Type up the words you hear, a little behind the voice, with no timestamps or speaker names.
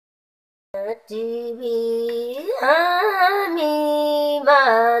TV हामी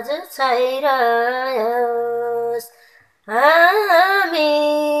माझ छाइरह्योस् हामी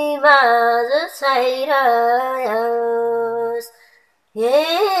माझ छाइरह्योस्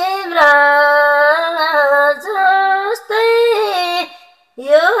हेम्रा जस्तै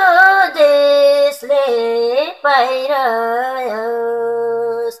यो देशले पाइरह्योस्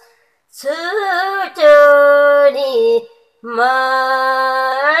छुट्यो नि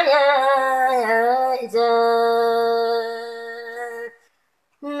माया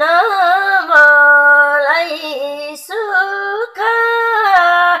न मलाई सुख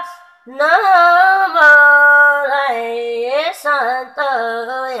न मलाई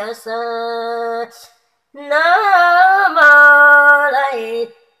सन्तोष न मलाई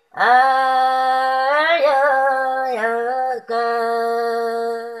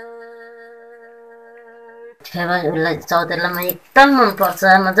फेवा उसलाई चौधरीलाई म एकदम मनपर्छ।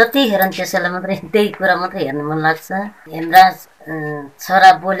 म जति हेरन त्यसैलाई मात्रै त्यही कुरा मात्रै हेर्नु मन लाग्छ। हेमराज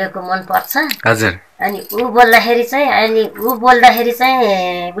छोरा बोलेको मनपर्छ। हजुर। अनि ऊ बोल्दाखेरि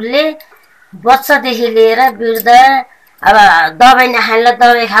चाहिँ उसले बच्चादेखि लिएर वृद्ध अब दबाई नखानेलाई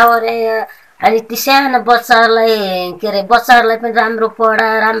दबाई खाऊ अरे। अनि ती सानो बच्चाहरूलाई के अरे बच्चाहरूलाई पनि राम्रो पढा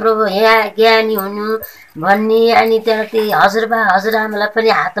राम्रो यहाँ ज्ञानी हुनु भन्ने। अनि त्यहाँदेखि हजुरबा हजुरआमालाई पनि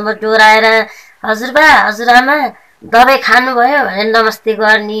हातमा डोराएर हजुरबा हजुरआमा दबाई खानुभयो भनेर नमस्ते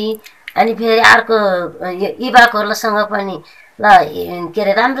गर्ने। अनि फेरि अर्को युवाकोहरूसँग पनि ल के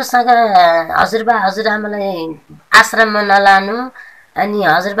अरे राम्रोसँग हजुरबा हजुरआमालाई आश्रममा नलानु अनि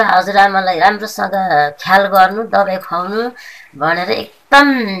हजुरबा हजुरआमालाई राम्रोसँग ख्याल गर्नु दबाई खुवाउनु भनेर एकदम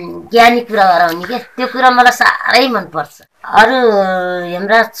ज्ञानी कुरा गराउने के। त्यो कुरा मलाई साह्रै मनपर्छ। अरू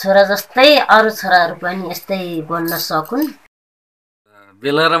हाम्रा छोरा जस्तै अरू छोराहरू पनि यस्तै बोल्न सकुन्।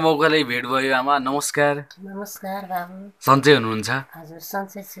 बेला र मौकाले भेट भयो आमा, नमस्कार। नमस्कार बाबु। सन्चै हुनुहुन्छ? हजुर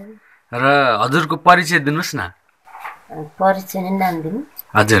सन्चै छु। र हजुरको परिचय दिनुहोस् न। परिचय नै नाम दिनु?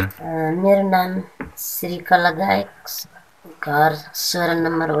 हजुर। मेरो नाम श्री कला गायक, घर 16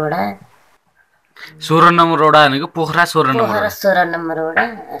 नम्बर वडा। 16 नम्बर वडा भनेको पोखरा 16 नम्बर? पोखरा 16 नम्बर वडा।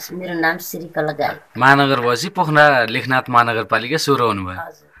 मेरो नाम श्री कला गायक। महानगर भएपछि पोखरा लेखनाथ महानगरपालिका 16 हुनुभयो।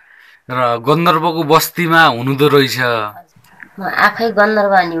 र गन्धर्वको बस्तीमा हुनुहुँदो रहेछ। म आफै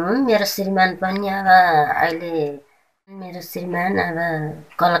गन्धर्वानी हुँ। मेरो श्रीमान पनि अब अहिले मेरो श्रीमान अब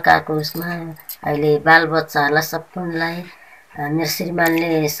कलाकारको उसमा अहिले बालबच्चाहरूलाई सबैलाई मेरो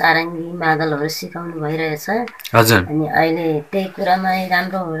श्रीमानले सारङ्गी मादलहरू सिकाउनु भइरहेछ। हजुर। अनि अहिले त्यही कुरामा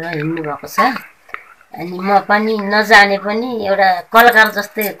राम्रो भएर हिँड्नु भएको छ। अनि म पनि नजाने पनि एउटा कलाकार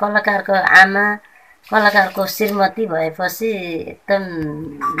जस्तै कलाकारको आमा कलाकारको श्रीमती भएपछि एकदम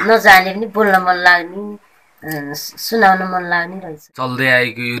नजाने पनि बोल्न मन लाग्ने सुनाउन मन लाग्ने रहेछ। चल्दै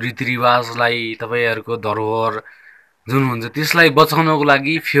आएको यो रीतिरिवाजलाई तपाईँहरूको धरोहर जुन हुन्छ त्यसलाई बचाउनको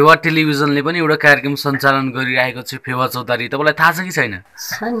लागि फेवा टेलिभिजनले पनि एउटा कार्यक्रम सञ्चालन गरिरहेको छ, फेवा चौतारी। तपाईँलाई थाहा छ कि छैन?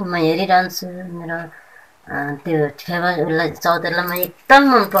 छ नि, म हेरिरहन्छु। मेरो त्यो फेवा उसलाई चौतारीलाई म एकदम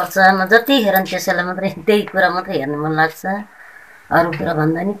मनपर्छ। म जति हेरन त्यसैलाई मात्रै त्यही कुरा मात्रै हेर्नु मन लाग्छ। अरू कुरा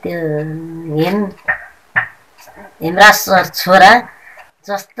भन्दा नि त्यो हेम्रा छोरा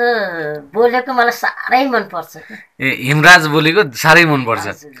जस्तो बोलेको मलाई साह्रै मनपर्छ। ए हेमराज बोलेको साह्रै मनपर्छ।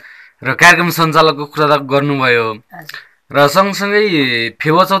 र कार्यक्रम सञ्चालकको कुरा त गर्नुभयो। र सँगसँगै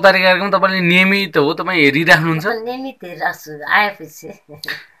फेवा चौतारी कार्यक्रम तपाईँले नियमित हो, तपाईँ हेरिराख्नुहुन्छ? नियमित हेरिरहेको छु आएपछि।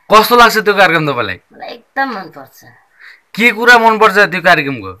 कस्तो लाग्छ त्यो कार्यक्रम तपाईँलाई? मलाई एकदम मनपर्छ। के कुरा मनपर्छ त्यो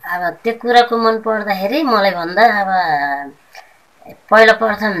कार्यक्रमको? अब त्यो कुराको मन पर्दाखेरि मलाई भन्दा अब पहिला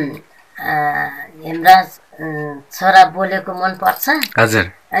प्रथम हेमराज छोरा बोलेको मनपर्छ। हजुर।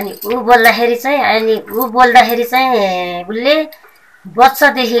 अनि ऊ बोल्दाखेरि चाहिँ उसले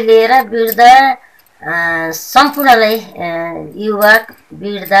बच्चादेखि लिएर वृद्ध सम्पूर्णलाई युवा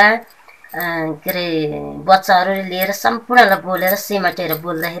वृद्ध के अरे बच्चाहरू लिएर सम्पूर्णलाई बोलेर सेमाटेर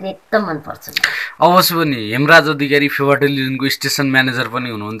बोल्दाखेरि एकदम मनपर्छ। अवश्य पनि हेमराज अधिकारी फेवा टेलिभिजनको स्टेसन म्यानेजर पनि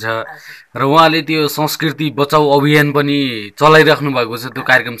हुनुहुन्छ र उहाँले त्यो संस्कृति बचाउ अभियान पनि चलाइराख्नु भएको छ त्यो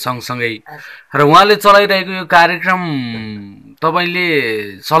कार्यक्रम सँगसँगै। र उहाँले चलाइरहेको यो कार्यक्रम तपाईँले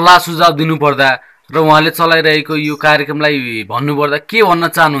सल्लाह सुझाव दिनुपर्दा र उहाँले चलाइरहेको यो कार्यक्रमलाई भन्नुपर्दा के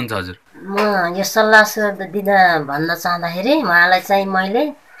भन्न चाहनुहुन्छ हजुर? म यो सल्लाह दिन भन्न चाहँदाखेरि उहाँलाई चाहिँ मैले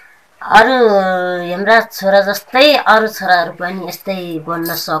अरू हाम्रा छोरा जस्तै अरू छोराहरू पनि यस्तै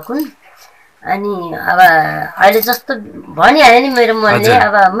बोल्न सकुन्। अनि अब अहिले जस्तो भनिहाल्यो नि मेरो मनले,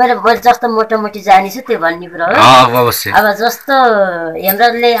 अब मैले जस्तो मोटामोटी जानेछु त्यो भन्ने कुरा हो। अब जस्तो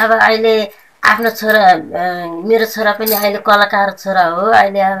हाम्राले अब अहिले आफ्नो छोरा मेरो छोरा पनि अहिले कलाकार छोरा हो।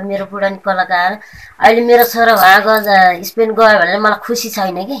 अहिले अब मेरो बुढा नि कलाकार। अहिले मेरो छोरा वहाँ गयो स्पेन गयो भनेर मलाई खुसी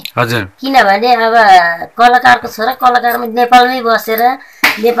छैन कि। किनभने अब कलाकारको छोरा कलाकारमा नेपालमै बसेर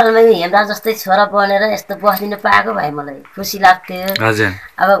नेपालमै हेम्रा जस्तै छोरा बनेर यस्तो बस्दिनु पाएको भए मलाई खुसी लाग्थ्यो। हजुर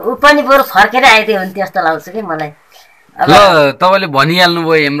अब ऊ पनि बरु फर्केर आइदियो भने त्यस्तो लाग्छ कि मलाई। ल तपाईँले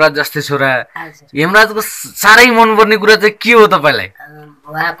भनिहाल्नुभयो हेमराज जस्तै छोरा। हजुर हेमराजको साह्रै मनपर्ने कुरा चाहिँ के हो तपाईँलाई?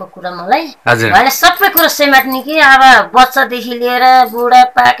 उहाँको कुरा मलाई हजुर उहाँले सबै कुरो सिमेट्ने कि अब बच्चादेखि लिएर बुढा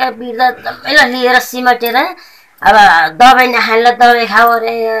पाका वृद्ध सबैलाई लिएर सिमेटेर अब दबाई नखानेलाई दबाई खाऊ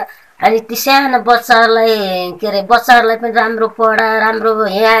अरे अनि ती सानो बच्चाहरूलाई के अरे बच्चाहरूलाई पनि राम्रो पढा राम्रो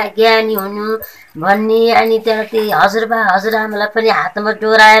यहाँ ज्ञानी हुनु भन्ने अनि त्यहाँदेखि हजुरबा हजुरआमालाई पनि हातमा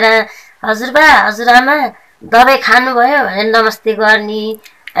डोराएर हजुरबा हजुरआमा दबाई खानुभयो भनेर नमस्ते गर्ने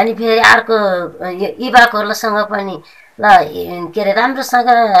अनि फेरि अर्को युवाकोहरूसँग पनि ल के अरे राम्रोसँग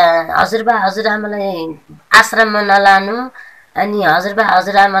हजुरबा हजुरआमालाई आश्रममा नलानु अनि हजुरबा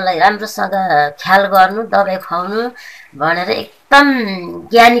हजुरआमालाई राम्रोसँग ख्याल गर्नु दबाई खुवाउनु भनेर एकदम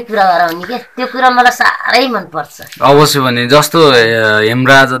ज्ञानी कुरा गराउने के त्यो कुरा मलाई साह्रै मनपर्छ। अवश्य भने जस्तो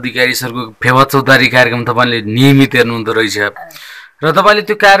हेमराज अधिकारी सरको फेवा चौतारी कार्यक्रम तपाईँले नियमित हेर्नुहुँदो रहेछ र तपाईँले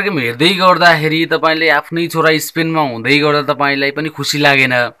त्यो कार्यक्रम हेर्दै गर्दाखेरि तपाईँले आफ्नै छोरा स्पेनमा हुँदै गर्दा तपाईँलाई पनि खुसी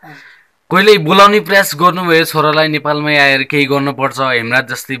लागेन? कहिले बोलाउने प्रयास गर्नुभयो छोरालाई नेपालमै आएर केही गर्नुपर्छ हेमराज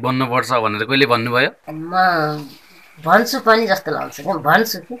जस्तै बन्नुपर्छ भनेर कहिले भन्नुभयो? म भन्छु पनि जस्तो लाग्छ कि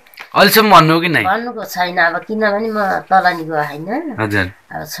भन्छु कि अहिलेसम्म भन्नु हो कि नै? भन्नुको छैन अब किनभने म तल नि गयो होइन। हजुर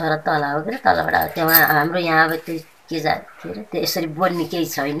अब छोरा तल हो कि तलबाट त्यहाँ हाम्रो यहाँ अब त्यो के के अरे त्यो यसरी बोल्ने केही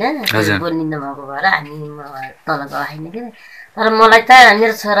छैन बोल्ने नभएको भएर हामी म तल गयो होइन कि। तर मलाई त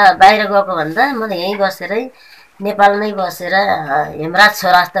मेरो छोरा बाहिर गएको भन्दा मलाई यहीँ बसेरै नेपालमै बसेर हेमराज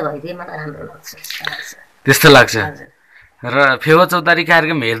छोरा जस्तो भइदिए मलाई राम्रो लाग्छ। त्यस्तो लाग्छ र फेवा चौतारी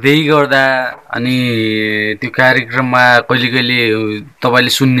कार्यक्रम हेर्दै गर्दा अनि त्यो कार्यक्रममा कहिले कहिले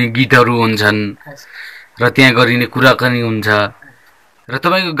तपाईँले सुन्ने गीतहरू हुन्छन् र त्यहाँ गरिने कुराकानी हुन्छ र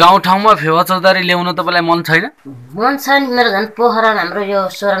तपाईँको गाउँठाउँमा फेवा चौतारी ल्याउन तपाईँलाई मन छैन? मन छ नि मेरो झन् पोखरा हाम्रो यो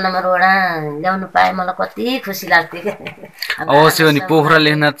 16 नम्बर वडा ल्याउनु पाए मलाई कति खुसी लाग्थ्यो कि। अवश्य भने पोखरा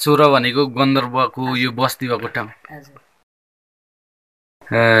लेखनाथ चोर भनेको गन्धर्वको यो बस्ती भएको ठाउँ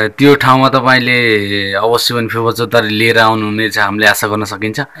त्यो ठाउँमा तपाईँले अवश्य पनि फेवा चौतारी लिएर आउनुहुनेछ हामीले आशा गर्न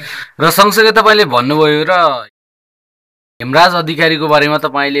सकिन्छ। र सँगसँगै तपाईँले भन्नुभयो र हेमराज अधिकारीको बारेमा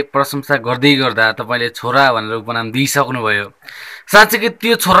तपाईँले प्रशंसा गर्दै गर्दा तपाईँले छोरा भनेर उपनाम दिइसक्नुभयो। साँच्चै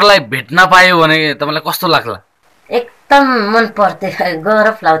त्यो छोरालाई भेट्न पायो भने तपाईँलाई कस्तो लाग्ला? एकदम मन पर्थ्यो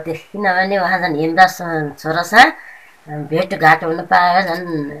गौरव लाग्थ्यो किनभने उहाँ झन् हेमराज छोरासँग भेटघाट हुन पाए झन्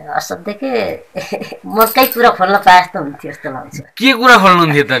असाध्यै के मकै कुरा खोल्न पाए जस्तो हुन्थ्यो जस्तो लाग्छ। के कुरा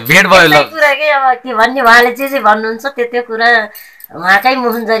खोल्नुहुन्थ्यो त? भेट भयो ल कुरा के अब के भन्ने उहाँले जे भन्नुहुन्छ त्यो कुरा उहाँकै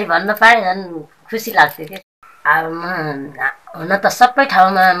मुखुन्जरी भन्न पाए झन् खुसी लाग्थ्यो कि। अब म हुन त सबै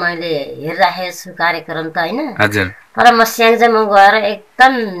ठाउँमा मैले हेरिराखेको छु कार्यक्रम त होइन तर म स्याङ्जामा गएर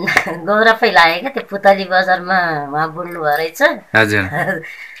एकदम गौरवै लाग्यो क्या त्यो पुतली बजारमा उहाँ बोल्नु भयो रहेछ।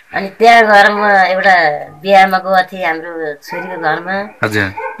 अनि त्यहाँ गएर म एउटा बिहामा गएको थिएँ हाम्रो छोरीको घरमा त्यहाँ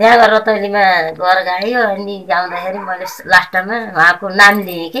गएर रतौलीमा गएर गायो अनि गाउँदाखेरि मैले लास्टमा उहाँको नाम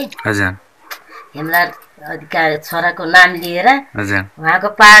लिएँ कि हेमराज अधिकारी छोराको नाम लिएर उहाँको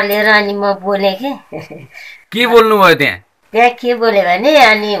पार लिएर अनि म बोलेँ कि। के बोल्नुभयो त्यहाँ? त्यहाँ के बोल्यो भने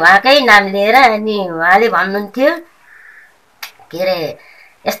अनि उहाँकै नाम लिएर अनि उहाँले भन्नुहुन्थ्यो के अरे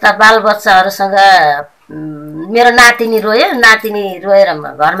यस्ता बालबच्चाहरूसँग मेरो नातिनी रोयो नातिनी रोएर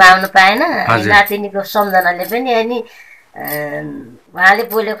घरमा आउनु पाएन अनि नातिनीको सम्झनाले पनि अनि उहाँले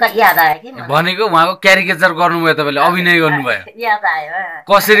बोलेको याद आयो कि भनेको उहाँको क्यारिकेचर गर्नुभयो तपाईँले अभिनय गर्नुभयो याद आयो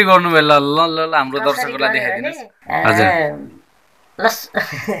कसरी गर्नुभयो ल ल ल हाम्रो दर्शकहरूलाई देखाइदिनुहोस्।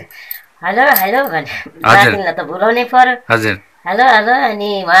 हेलो हेलो भने नातिनीलाई त बोलाउनै पर्यो हेलो हेलो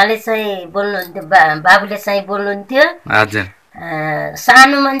अनि उहाँले चाहिँ बोल्नुहुन्थ्यो बाबुले चाहिँ बोल्नुहुन्थ्यो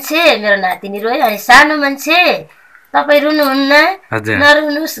सानो मान्छे मेरो नातिनी रोयो अनि सानो मान्छे तपाईँ रुनुहुन्न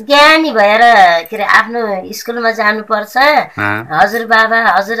नरुनुहोस् ज्ञानी भएर के अरे आफ्नो स्कुलमा जानुपर्छ हजुर बाबा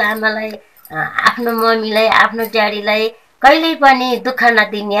हजुर आमालाई आफ्नो मम्मीलाई आफ्नो ड्याडीलाई कहिल्यै पनि दुःख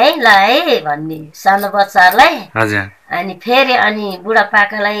नदिने है ल है भन्ने सानो बच्चाहरूलाई अनि फेरि अनि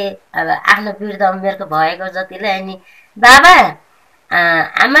बुढापाकालाई अब आफ्नो वृद्ध उमेरको भएको जतिलाई अनि बाबा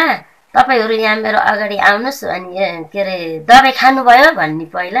आमा तपाईँहरू यहाँ मेरो अगाडि आउनुहोस् अनि के अरे दबाई खानुभयो भन्ने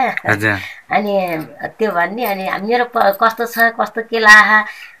पहिला अनि त्यो भन्ने अनि मेरो कस्तो छ कस्तो के लाहा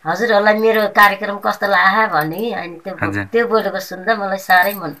हजुरहरूलाई मेरो कार्यक्रम कस्तो लाहा भन्ने अनि त्यो बोलेको सुन्दा मलाई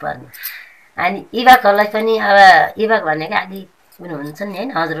साह्रै मनपर्ने। अनि युवकहरूलाई पनि अब युवक भनेको आदि हुनुहुन्छ नि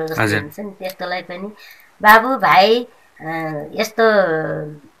होइन हजुरहरू जस्तो हुन्छ नि त्यस्तोलाई पनि बाबु भाइ यस्तो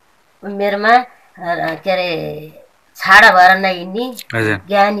उमेरमा के अरे छाडा भएर नहिँड्ने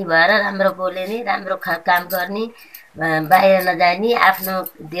ज्ञानी भएर राम्रो बोल्ने राम्रो काम गर्ने बाहिर नजाने आफ्नो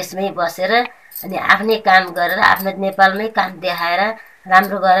देशमै बसेर अनि आफ्नै काम गरेर आफ्नो नेपालमै काम देखाएर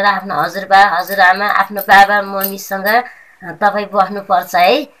राम्रो गरेर आफ्नो हजुरबा हजुरआमा आफ्नो बाबा मम्मीसँग तपाईँ बस्नुपर्छ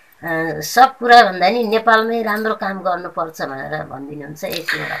है। सब कुरा भन्दा नि नेपालमै राम्रो काम गर्नुपर्छ भनेर भनिदिनुहुन्छ।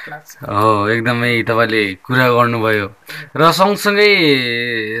 यति एउटा प्लस छ। हो, एकदमै तपाईँले कुरा गर्नुभयो। र सँगसँगै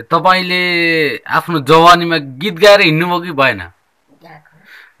तपाईँले आफ्नो जवानीमा गीत गाएर हिँड्नुभयो कि भएन? गएको।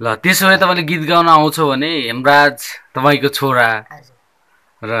 ल त्यसो भए तपाईँले गीत गाउन आउँछ भने हेमराज तपाईँको छोरा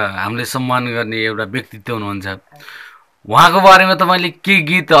हजुर। र हामीले सम्मान गर्ने एउटा व्यक्तित्व हुनुहुन्छ, उहाँको बारेमा तपाईँले के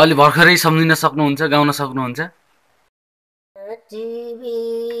गीत अलि भर्खरै सम्झिन सक्नुहुन्छ, गाउन सक्नुहुन्छ? टिभी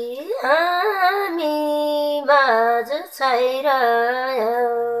हामी माझ छाइरह्योस्,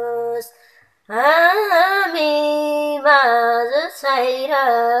 हामी माझ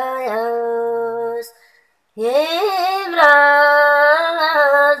छाइरह्योस्, हेमराज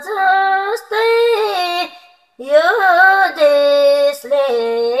जस्तै यो देशले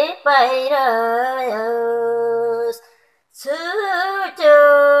पाइरह्योस्, छुट्यो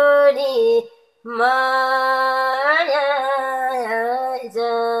नि माया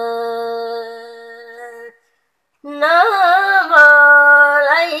न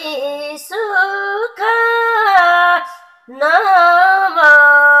मलाई सुख न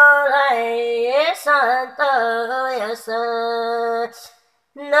मलाई सन्तोष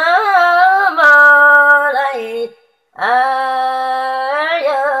न मलाई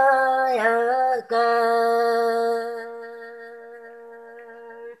आयो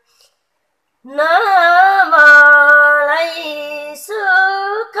न मलाई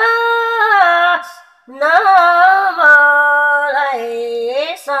सुख न मलाई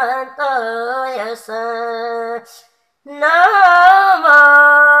सन्तोष न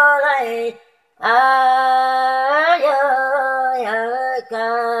मलाई आयो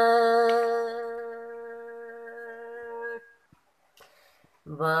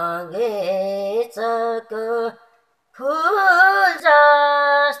बगैँचाको फुल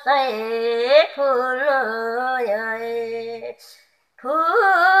जस्तै फुल्नु फुल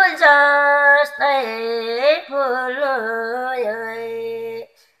जस्तै फुल्नु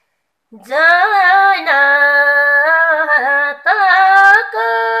जान तको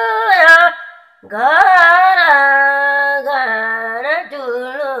घर घर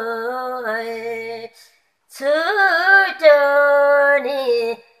डुल्नु छुट्यो नि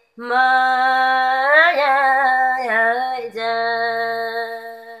माया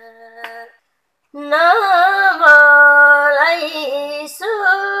न मलाई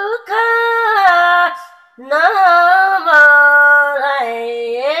सुख न मलाई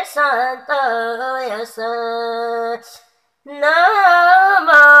सन्तोष न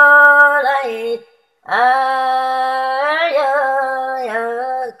मलाई आयो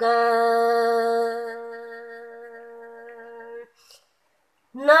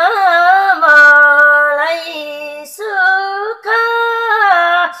न मलाई सुख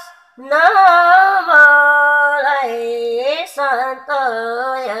न मलाई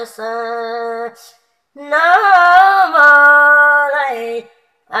सन्तोष न मलाई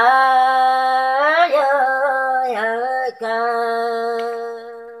आयो